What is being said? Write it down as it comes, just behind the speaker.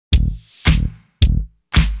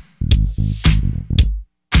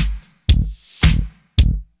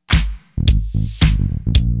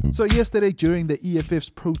So yesterday during the EFF's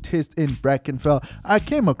protest in Brackenfell, I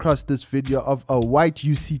came across this video of a white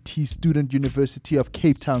UCT student, University of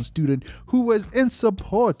Cape Town student, who was in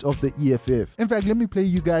support of the EFF. In fact, let me play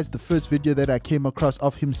you guys the first video that I came across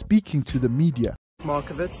of him speaking to the media.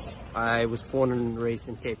 Markovitz. I was born and raised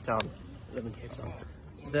in Cape Town. Live in Cape Town.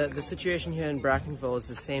 The situation here in Brackenfell is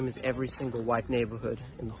the same as every single white neighborhood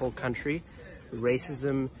in the whole country. The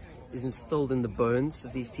racism is instilled in the bones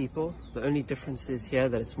of these people. The only difference is here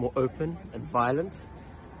that it's more open and violent.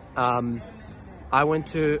 I went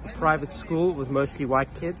to a private school with mostly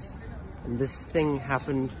white kids, and this thing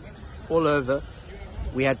happened all over.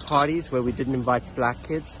 We had parties where we didn't invite the black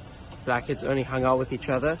kids. Black kids only hung out with each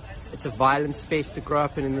other. It's a violent space to grow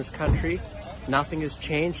up in this country. Nothing has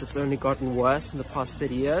changed. It's only gotten worse in the past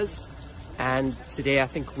 30 years. And today I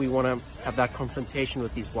think we want to have that confrontation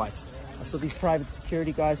with these whites. I saw these private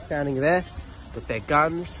security guys standing there with their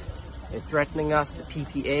guns. They're threatening us. The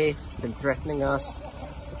PPA has been threatening us.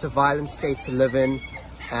 It's a violent state to live in.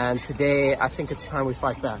 And today I think it's time we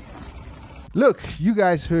fight back. Look, you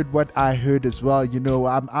guys heard what I heard as well. You know,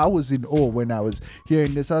 I was in awe when I was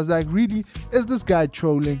hearing this. I was like, really? Is this guy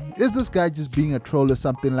trolling? Is this guy just being a troll or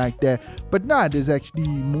something like that? But nah, there's actually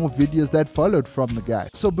more videos that followed from the guy.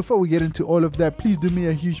 So before we get into all of that, please do me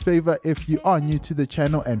a huge favor. If you are new to the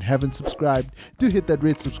channel and haven't subscribed, do hit that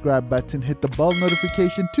red subscribe button, hit the bell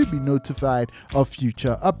notification to be notified of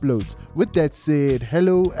future uploads. With that said,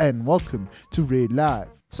 hello and welcome to RedLive.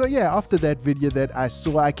 So yeah, after that video that I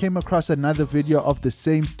saw, I came across another video of the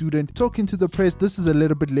same student talking to the press. This is a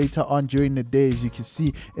little bit later on during the day. As you can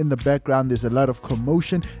see in the background, there's a lot of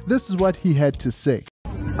commotion. This is what he had to say.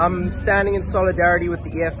 I'm standing in solidarity with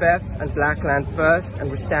the EFF and Blackland First, and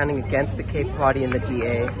we're standing against the Cape Party and the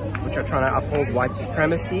DA, which are trying to uphold white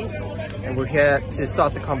supremacy. And we're here to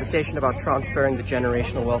start the conversation about transferring the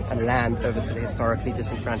generational wealth and land over to the historically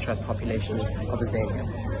disenfranchised population of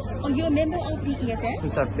Azania. Are you a member of the EFF?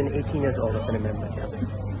 Since I've been 18 years old, I've been a member, yeah.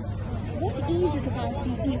 What is it about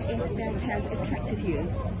the EFF that has attracted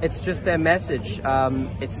you? It's just their message.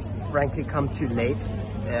 It's frankly come too late.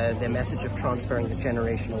 Their message of transferring the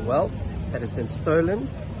generational wealth that has been stolen.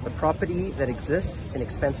 The property that exists in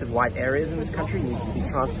expensive white areas in this country needs to be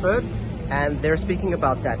transferred. And they're speaking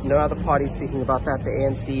about that. No other party is speaking about that. The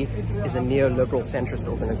ANC is a neoliberal centrist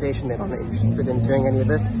organization. They're not interested in doing any of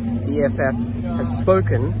this. The EFF has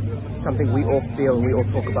spoken, something we all feel, we all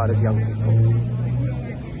talk about as young people.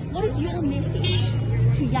 What is your message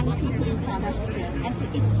to young people in South Africa,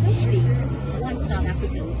 and especially white South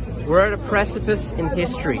Africans? We're at a precipice in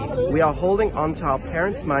history. We are holding on to our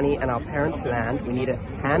parents' money and our parents' land. We need to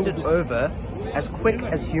hand it over as quick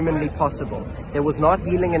as humanly possible. There was not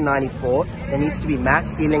healing in '94. There needs to be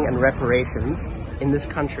mass healing and reparations in this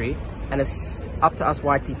country, and it's up to us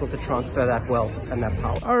white people to transfer that wealth and that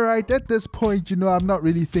power. Alright, at this point, you know, I'm not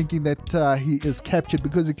really thinking that he is captured,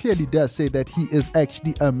 because it clearly does say that he is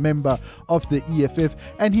actually a member of the EFF,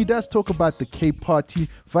 and he does talk about the Cape Party.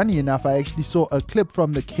 Funny enough, I actually saw a clip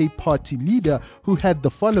from the Cape Party leader who had the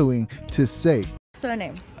following to say.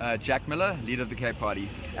 Surname? Jack Miller, leader of the Cape Party.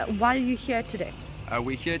 Why are you here today?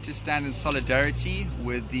 We're here to stand in solidarity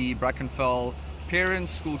with the Brackenfell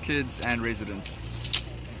parents, school kids and residents.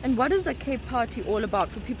 And what is the Cape Party all about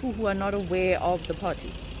for people who are not aware of the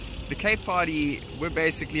party? The Cape Party, we're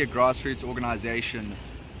basically a grassroots organization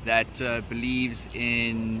that believes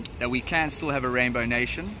in that we can still have a rainbow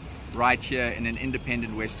nation right here in an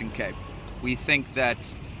independent Western Cape. We think that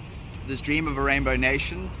this dream of a rainbow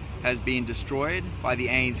nation has been destroyed by the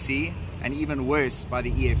ANC and even worse by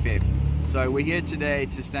the EFF. So we're here today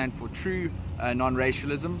to stand for true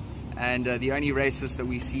non-racialism, and the only racists that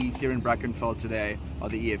we see here in Brackenfell today are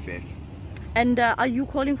the EFF. And are you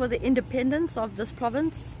calling for the independence of this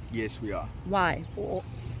province? Yes, we are. Why?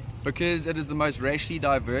 Because it is the most racially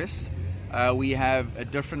diverse. We have a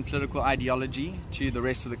different political ideology to the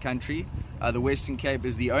rest of the country. The Western Cape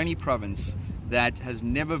is the only province that has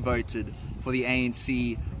never voted for the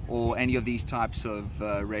ANC or any of these types of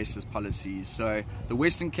racist policies. So the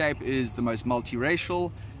Western Cape is the most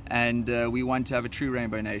multiracial, and we want to have a true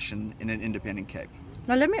rainbow nation in an independent Cape.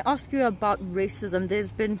 Now let me ask you about racism.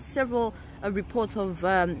 There's been several reports of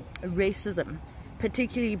racism,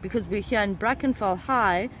 particularly because we're here in Brackenfell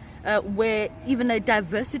High, where even a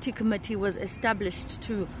diversity committee was established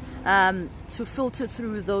to filter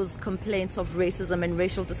through those complaints of racism and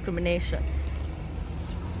racial discrimination.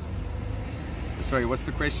 Sorry, what's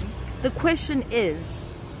the question? The question is,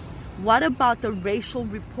 what about the racial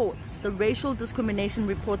reports, the racial discrimination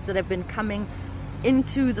reports that have been coming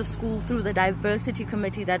into the school through the diversity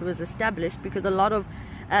committee that was established? Because a lot of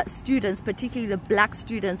students, particularly the black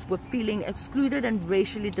students, were feeling excluded and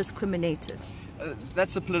racially discriminated?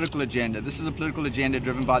 That's a political agenda. This is a political agenda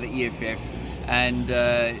driven by the EFF, and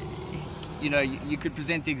you could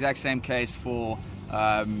present the exact same case for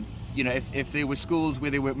if there were schools where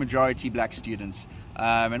there were majority black students,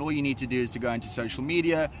 and all you need to do is to go into social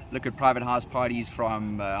media, look at private house parties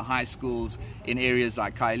from high schools in areas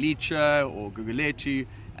like Khayelitsha or Gugulethu,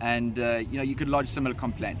 and you could lodge similar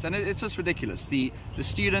complaints, and it's just ridiculous. The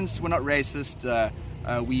students were not racist.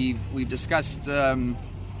 We've discussed.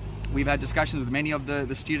 We've had discussions with many of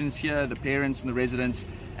the students here, the parents and the residents,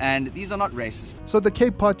 and these are not racist. So the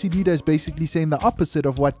Cape Party leader is basically saying the opposite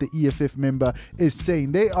of what the EFF member is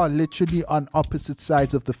saying. They are literally on opposite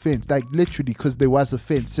sides of the fence, like literally, because there was a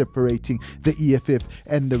fence separating the EFF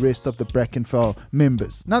and the rest of the Brackenfell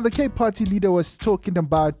members. Now the Cape Party leader was talking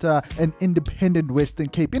about an independent Western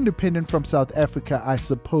Cape, independent from South Africa, I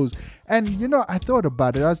suppose. And I thought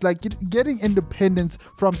about it. I was like, getting independence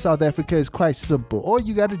from South Africa is quite simple. All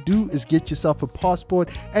you got to do is get yourself a passport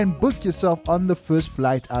and book yourself on the first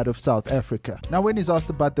flight out of South Africa. Now, when he's asked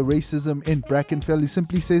about the racism in Brackenfell, he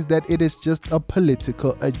simply says that it is just a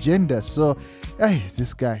political agenda. So, hey,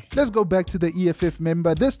 this guy. Let's go back to the EFF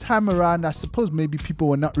member. This time around, I suppose maybe people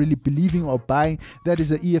were not really believing or buying that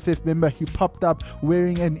is an EFF member. He popped up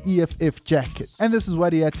wearing an EFF jacket. And this is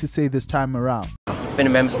what he had to say this time around. Been a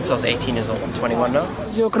member since I was 18 years old. I'm 21 now.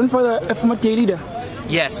 Is your grandfather a former DA leader?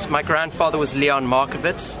 Yes, my grandfather was Leon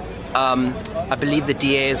Markovitz. I believe the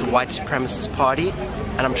DA is a white supremacist party,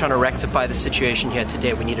 and I'm trying to rectify the situation here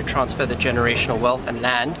today. We need to transfer the generational wealth and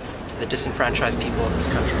land to the disenfranchised people of this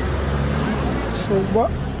country. So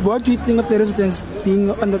what do you think of the residents being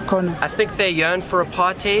on that corner? I think they yearn for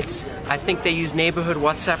apartheid. I think they use neighborhood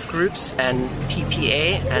WhatsApp groups and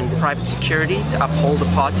PPA and private security to uphold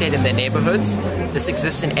apartheid in their neighborhoods. This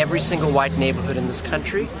exists in every single white neighborhood in this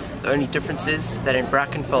country. The only difference is that in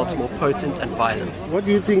Brackenfell it's more potent and violent. What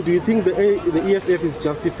do you think? Do you think the EFF is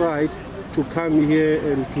justified to come here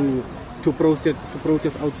and to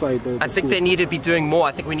protest outside the I think school? they need to be doing more.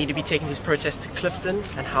 I think we need to be taking this protest to Clifton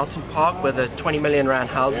and Houghton Park, where the 20 million rand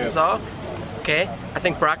houses are. Okay, I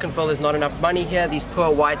think Brackenfell, there's not enough money here. These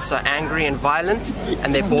poor whites are angry and violent,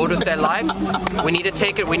 and they're bored with their life. We need to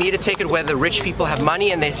take it. We need to take it where the rich people have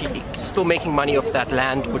money, and they're still making money off that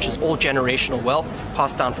land, which is all generational wealth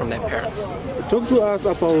passed down from their parents. Talk to us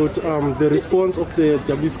about the response of the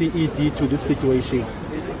WCED to this situation.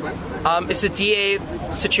 It's a DA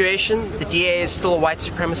situation. The DA is still a white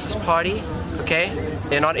supremacist party. Okay,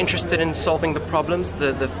 they're not interested in solving the problems,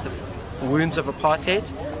 the wounds of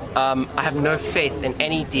apartheid. I have no faith in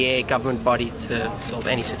any DA government body to solve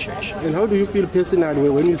any situation. And how do you feel personally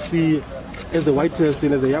when you see, as a white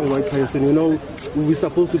person, as a young white person, we're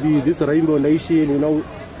supposed to be this rainbow nation,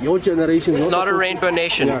 your generation... It's not a rainbow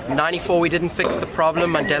nation. Yeah. 94, we didn't fix the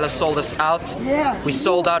problem. Mandela sold us out. Yeah. We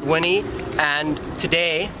sold out Winnie, and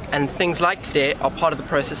today, and things like today, are part of the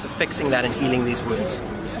process of fixing that and healing these wounds.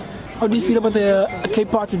 How do you feel about the Cape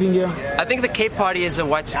Party being here? I think the Cape Party is a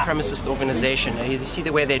white supremacist organization. You see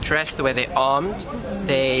the way they're dressed, the way they're armed.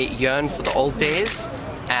 They yearn for the old days,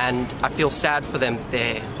 and I feel sad for them.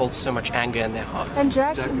 They hold so much anger in their hearts. And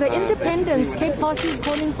Jack, the independence, Cape Party is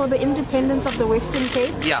calling for the independence of the Western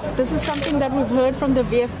Cape. Yeah. This is something that we've heard from the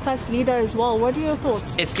VF Plus leader as well. What are your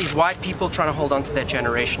thoughts? It's these white people trying to hold on to their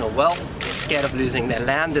generational wealth. They're scared of losing their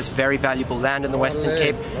land. There's very valuable land in the Western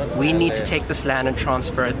Cape. We need to take this land and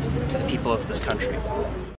transfer it to the people of this country.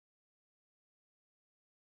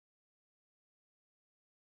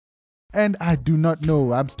 And I do not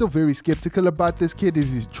know. I'm still very skeptical about this kid.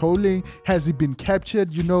 Is he trolling? Has he been captured?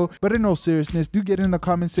 But in all seriousness, do get in the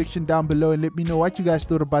comment section down below and let me know what you guys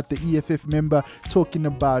thought about the EFF member talking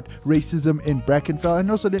about racism in Brackenfell.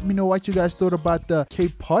 And also let me know what you guys thought about the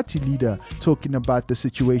Cape Party leader talking about the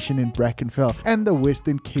situation in Brackenfell and the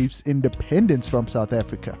Western Cape's independence from South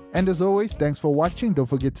Africa. And as always, thanks for watching. Don't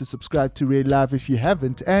forget to subscribe to RedLive if you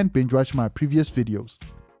haven't, and binge watch my previous videos.